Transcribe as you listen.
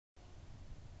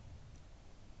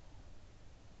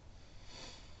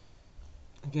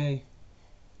Okay,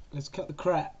 let's cut the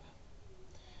crap.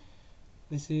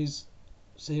 This is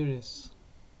serious.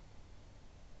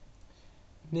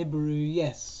 Nibiru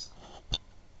Yes.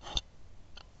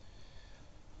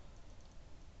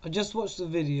 I just watched a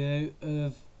video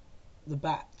of the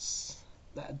bats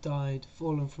that had died,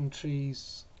 fallen from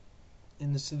trees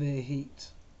in the severe heat.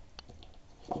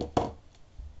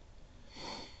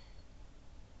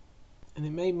 And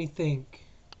it made me think,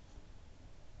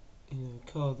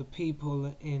 God, the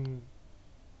people in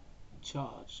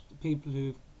charge, the people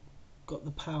who've got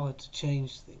the power to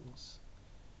change things,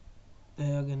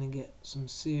 they are going to get some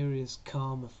serious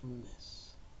karma from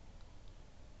this.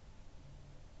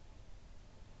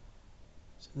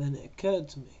 So then it occurred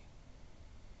to me,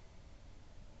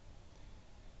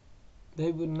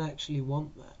 they wouldn't actually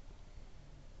want that.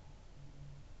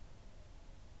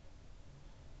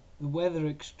 The weather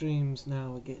extremes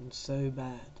now are getting so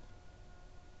bad.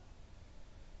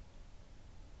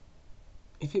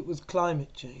 If it was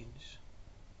climate change,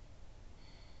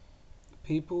 the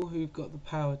people who've got the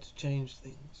power to change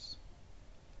things,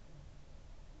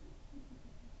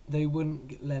 they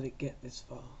wouldn't let it get this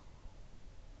far,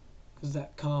 because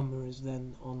that karma is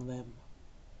then on them,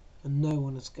 and no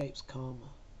one escapes karma,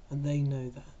 and they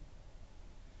know that.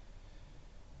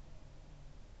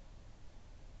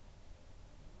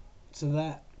 So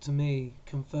that, to me,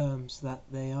 confirms that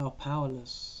they are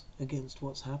powerless against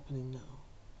what's happening now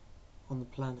on the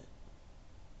planet.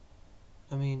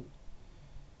 I mean,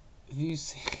 have you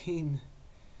seen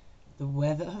the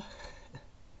weather?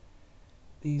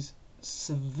 These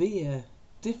severe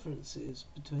differences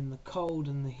between the cold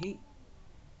and the heat.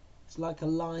 It's like a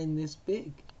line this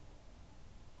big.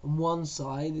 On one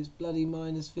side it's bloody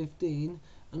 -15,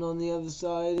 and on the other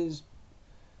side is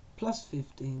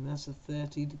 +15. That's a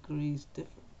 30 degrees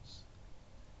difference.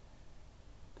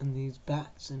 And these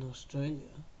bats in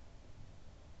Australia,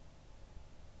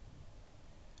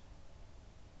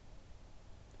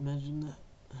 imagine that,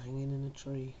 hanging in a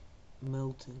tree,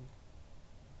 melting.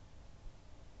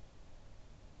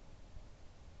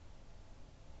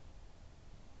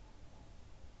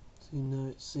 So you know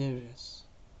it's serious.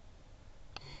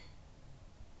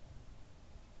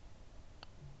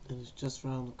 And it's just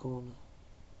round the corner.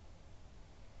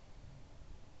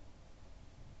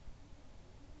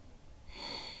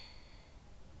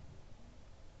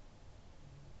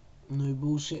 No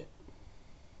bullshit.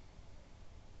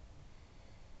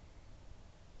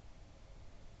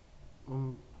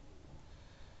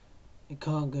 It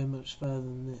can't go much further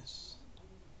than this.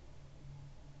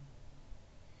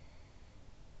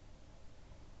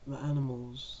 The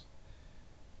animals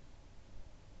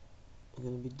are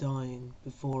going to be dying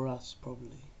before us,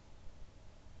 probably.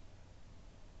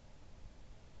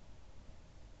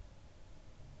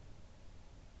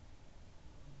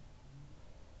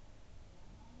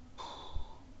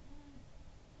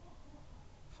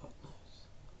 Fuck knows.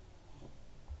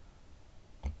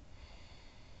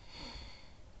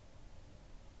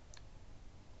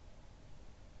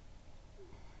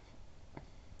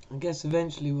 I guess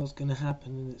eventually what's going to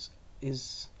happen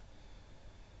is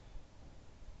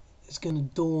it's going to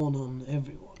dawn on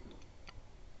everyone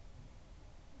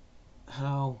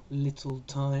how little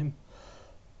time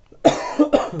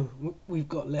we've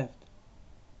got left.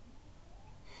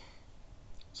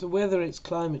 So whether it's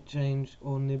climate change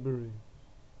or Nibiru,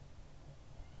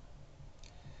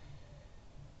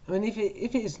 I mean, if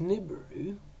it is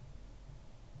Nibiru,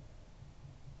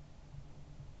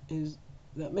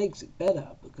 that makes it better,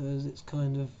 because it's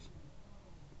kind of,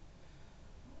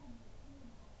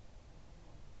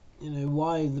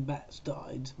 why the bats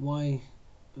died, why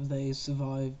have they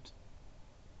survived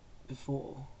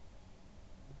before,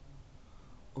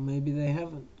 or maybe they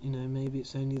haven't. Maybe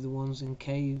it's only the ones in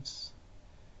caves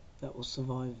that will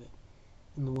survive it,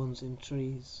 and the ones in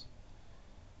trees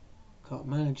can't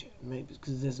manage it. Maybe it's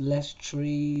because there's less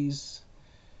trees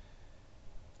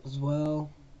as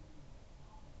well.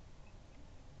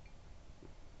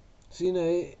 So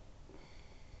if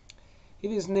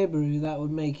it's Nibiru, that would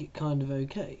make it kind of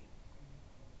okay.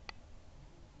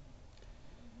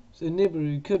 So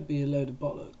Nibiru could be a load of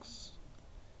bollocks,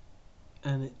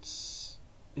 and it's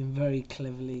been very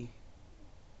cleverly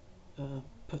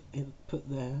put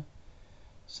there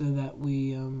so that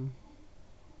we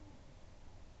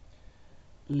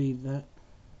believe that.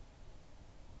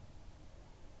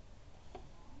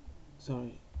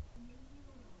 Sorry.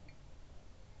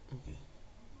 Okay.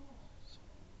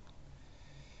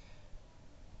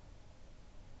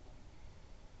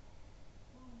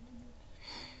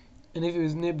 And if it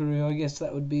was Nibiru, I guess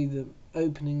that would be the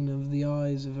opening of the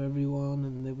eyes of everyone,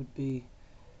 and there would be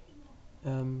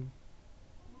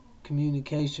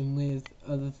communication with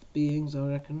other beings, I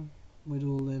reckon we'd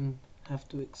all then have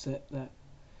to accept that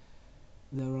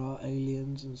there are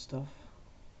aliens and stuff.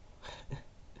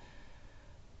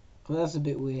 Well, that's a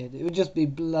bit weird. It would just be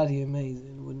bloody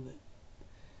amazing, wouldn't it?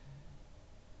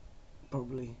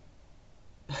 Probably.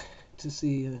 To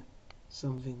see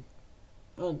something.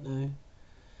 I don't know.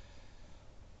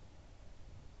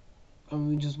 I mean,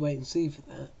 we just wait and see for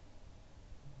that.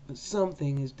 But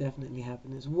something is definitely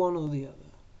happening. It's one or the other.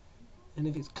 And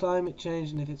if it's climate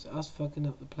change and if it's us fucking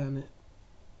up the planet,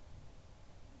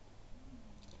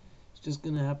 it's just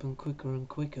going to happen quicker and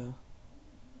quicker.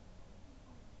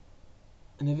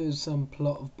 And if it was some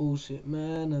plot of bullshit,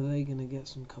 man, are they going to get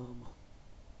some karma.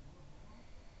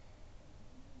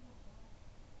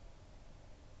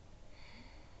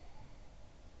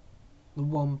 The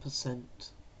 1%.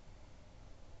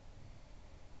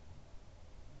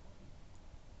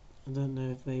 I don't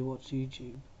know if they watch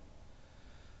YouTube.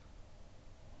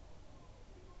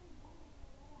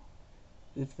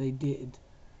 If they did,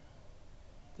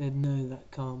 they'd know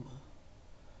that karma.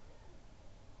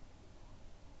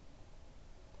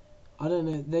 I don't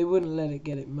know, they wouldn't let it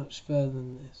get it much further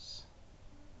than this.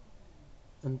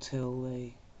 Until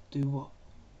they do what?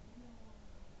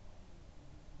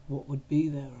 What would be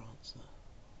their answer?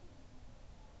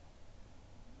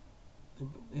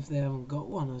 If they haven't got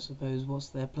one, I suppose, what's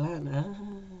their plan?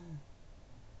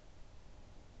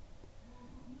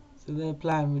 So their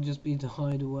plan would just be to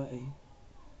hide away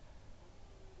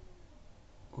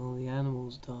while the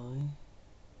animals die.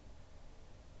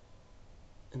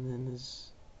 And then there's...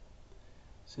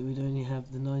 So we'd only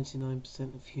have the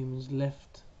 99% of humans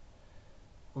left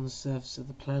on the surface of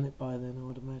the planet by then, I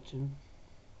would imagine.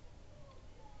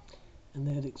 And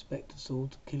they'd expect us all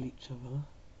to kill each other.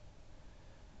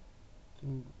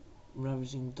 And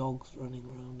ravaging dogs running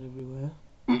around everywhere.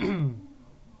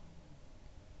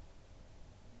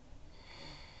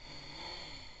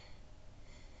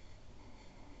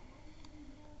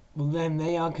 Well, then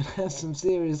they are going to have some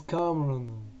serious karma on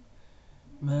them.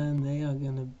 Man, they are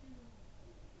going to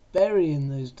bury in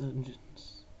those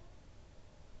dungeons.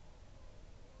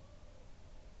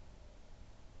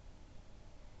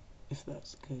 If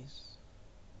that's the case.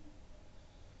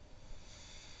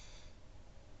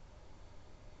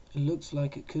 It looks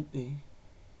like it could be.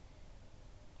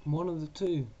 One of the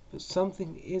two. But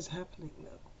something is happening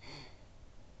now.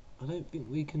 I don't think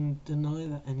we can deny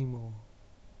that anymore.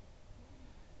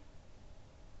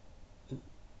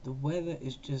 The weather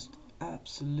is just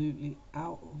absolutely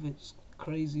out of its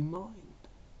crazy mind.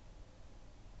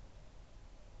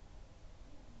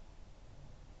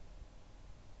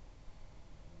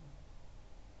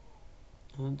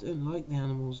 And I don't like the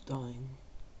animals dying.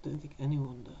 I don't think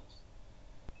anyone does.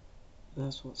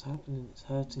 That's what's happening, it's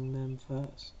hurting them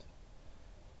first.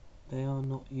 They are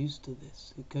not used to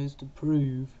this. It goes to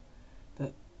prove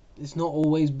that it's not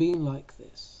always been like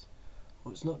this.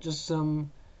 Or it's not just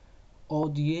some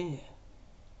odd year.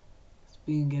 It's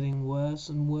been getting worse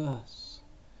and worse.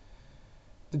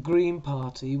 The Green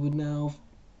Party would now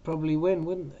probably win,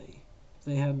 wouldn't they? If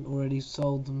they hadn't already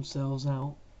sold themselves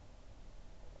out.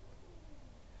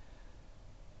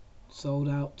 Sold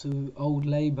out to old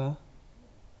Labour.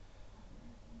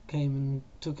 Came and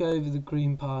took over the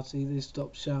Green Party. They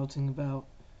stopped shouting about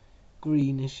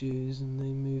green issues and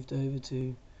they moved over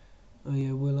to, oh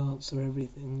yeah, we'll answer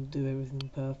everything, do everything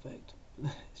perfect.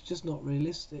 It's just not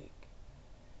realistic.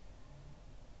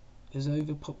 There's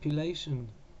overpopulation.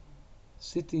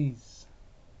 Cities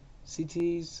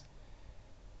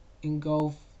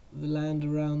engulf the land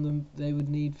around them they would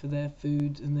need for their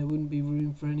food, and there wouldn't be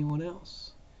room for anyone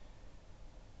else.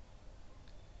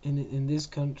 In this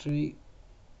country,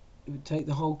 it would take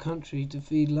the whole country to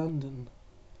feed London.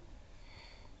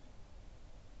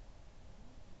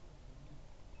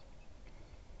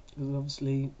 Because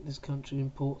obviously this country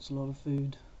imports a lot of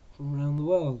food from around the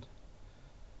world.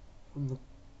 From the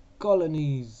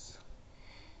colonies.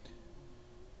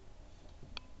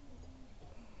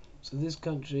 So this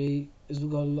country, as we've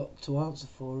got a lot to answer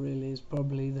for really, is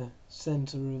probably the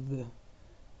centre of the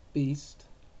beast.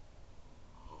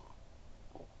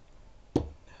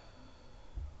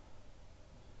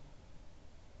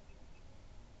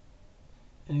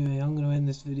 Anyway, I'm going to end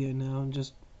this video now and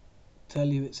just tell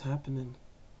you it's happening.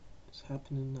 It's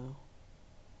happening now.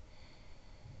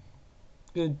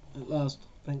 Good, at last.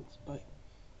 Thanks, bye.